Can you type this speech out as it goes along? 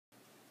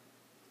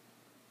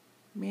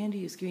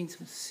Mandy is giving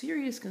some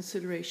serious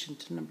consideration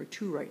to number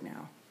 2 right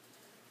now.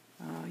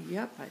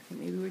 Yep, I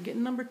think maybe we're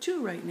getting number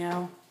 2 right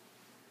now.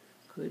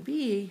 Could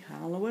be. I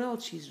don't know what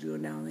else she's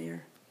doing down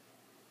there.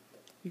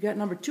 You got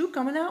number 2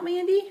 coming out,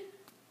 Mandy?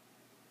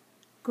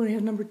 Going to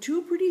have number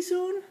 2 pretty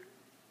soon?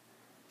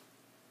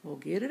 Well,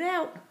 get it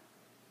out.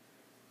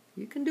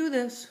 You can do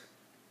this.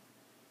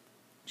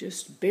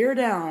 Just bear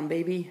down,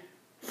 baby.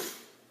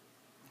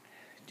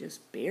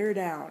 Just bear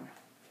down.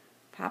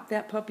 Pop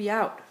that puppy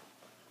out.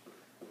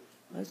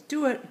 Let's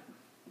do it.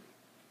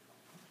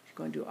 She's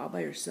going to do it all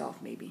by herself,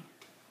 maybe.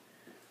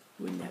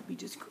 Wouldn't that be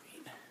just great?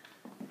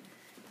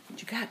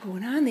 What you got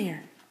going on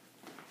there?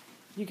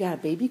 You got a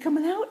baby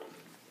coming out?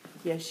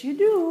 Yes, you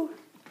do.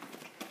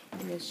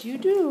 Yes, you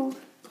do.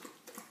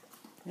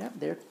 Yep,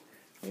 there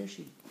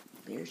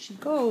she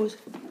goes.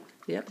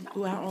 Yep.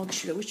 Ooh, I don't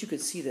know. I wish you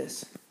could see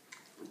this.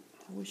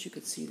 I wish you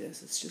could see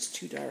this. It's just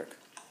too dark.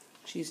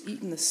 She's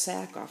eating the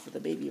sack off of the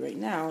baby right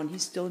now, and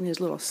he's still in his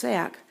little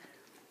sack.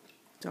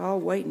 It's all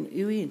white and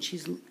ooey, and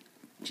she's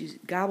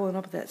gobbling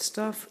up that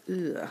stuff.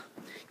 Ugh.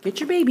 Get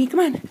your baby. Come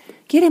on.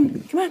 Get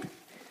him. Come on.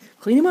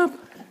 Clean him up.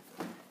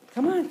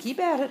 Come on. Keep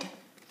at it.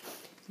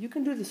 You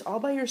can do this all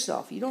by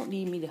yourself. You don't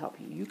need me to help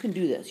you. You can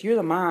do this. You're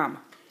the mom.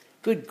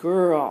 Good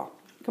girl.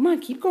 Come on.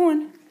 Keep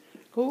going.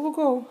 Go, go,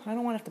 go. I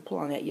don't want to have to pull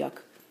on that yuck.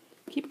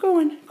 Keep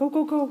going. Go,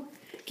 go, go.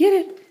 Get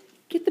it.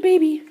 Get the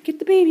baby. Get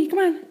the baby. Come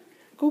on.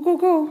 Go, go,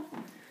 go.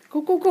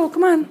 Go, go, go.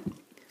 Come on.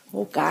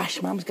 Oh,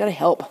 gosh. Mom's got to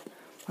help.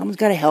 Mom's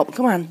got to help.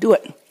 Come on. Do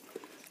it.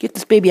 Get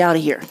this baby out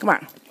of here. Come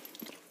on.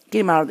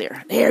 Get him out of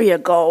there. There you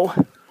go.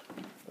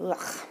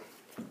 Ugh.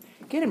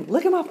 Get him.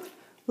 Lick him up.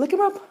 Lick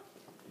him up.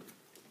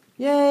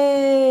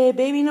 Yay.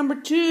 Baby number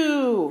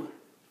 2.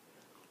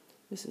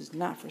 This is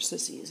not for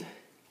sissies.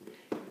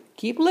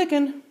 Keep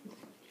licking.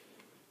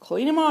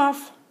 Clean him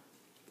off.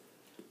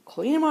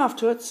 Clean him off,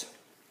 Toots.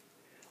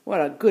 What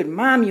a good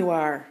mom you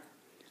are.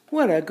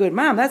 What a good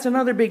mom. That's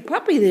another big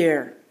puppy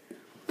there.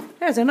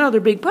 That's another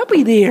big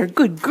puppy there.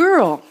 Good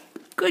girl.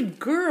 Good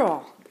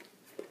girl.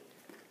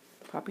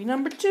 Puppy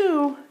number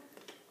 2.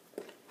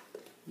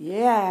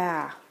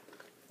 Yeah.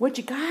 What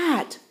you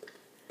got?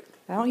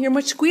 I don't hear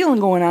much squealing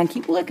going on.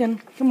 Keep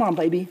licking. Come on,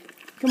 baby.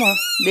 Come on.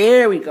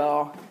 There we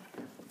go.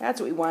 That's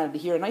what we wanted to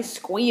hear. A nice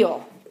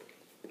squeal.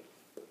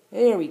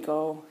 There we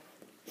go.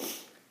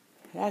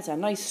 That's a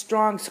nice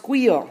strong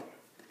squeal.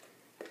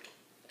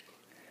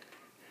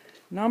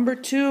 Number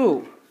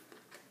 2.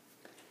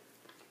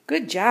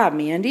 Good job,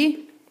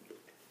 Mandy.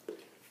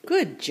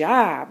 Good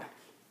job.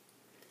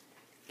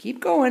 Keep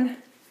going.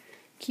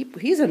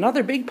 He's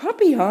another big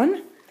puppy,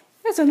 hon.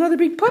 That's another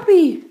big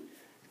puppy.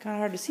 Kind of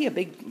hard to see a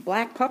big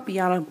black puppy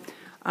on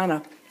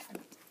a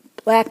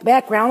black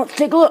background. Let's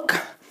take a look.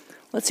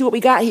 Let's see what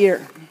we got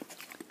here.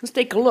 Let's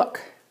take a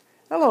look.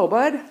 Hello,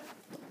 bud.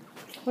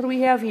 What do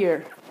we have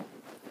here?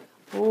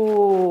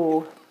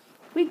 Oh,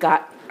 we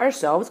got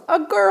ourselves a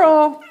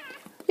girl.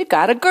 We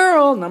got a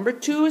girl. Number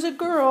 2 is a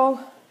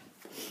girl.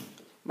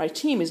 My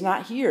team is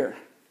not here.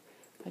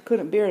 I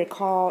couldn't bear to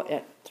call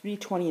at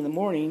 3:20 in the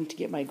morning to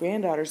get my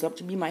granddaughters up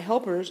to be my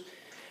helpers.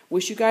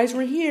 Wish you guys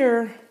were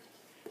here,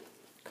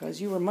 because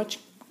you were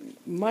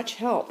much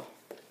help.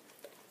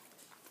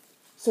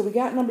 So we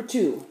got number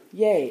 2.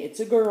 Yay, it's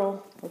a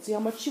girl. Let's see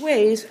how much she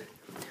weighs.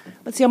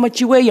 Let's see how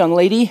much you weigh, young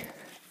lady.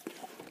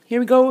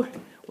 Here we go.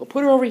 We'll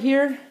put her over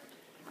here.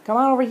 Come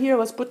on over here.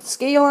 Let's put the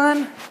scale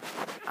on.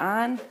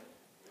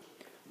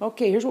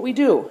 Okay, here's what we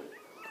do.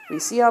 We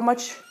see how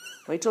much.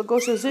 Wait till it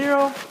goes to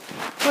 0.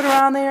 Put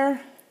her on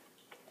there.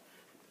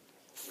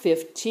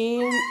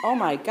 15. Oh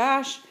my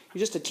gosh. You're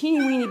just a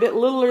teeny weeny bit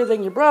littler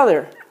than your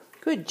brother.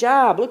 Good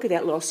job. Look at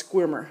that little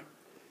squirmer.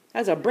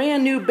 That's a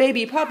brand new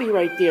baby puppy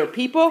right there,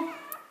 people.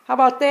 How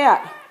about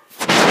that?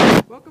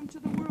 Welcome to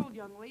the world,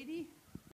 young lady.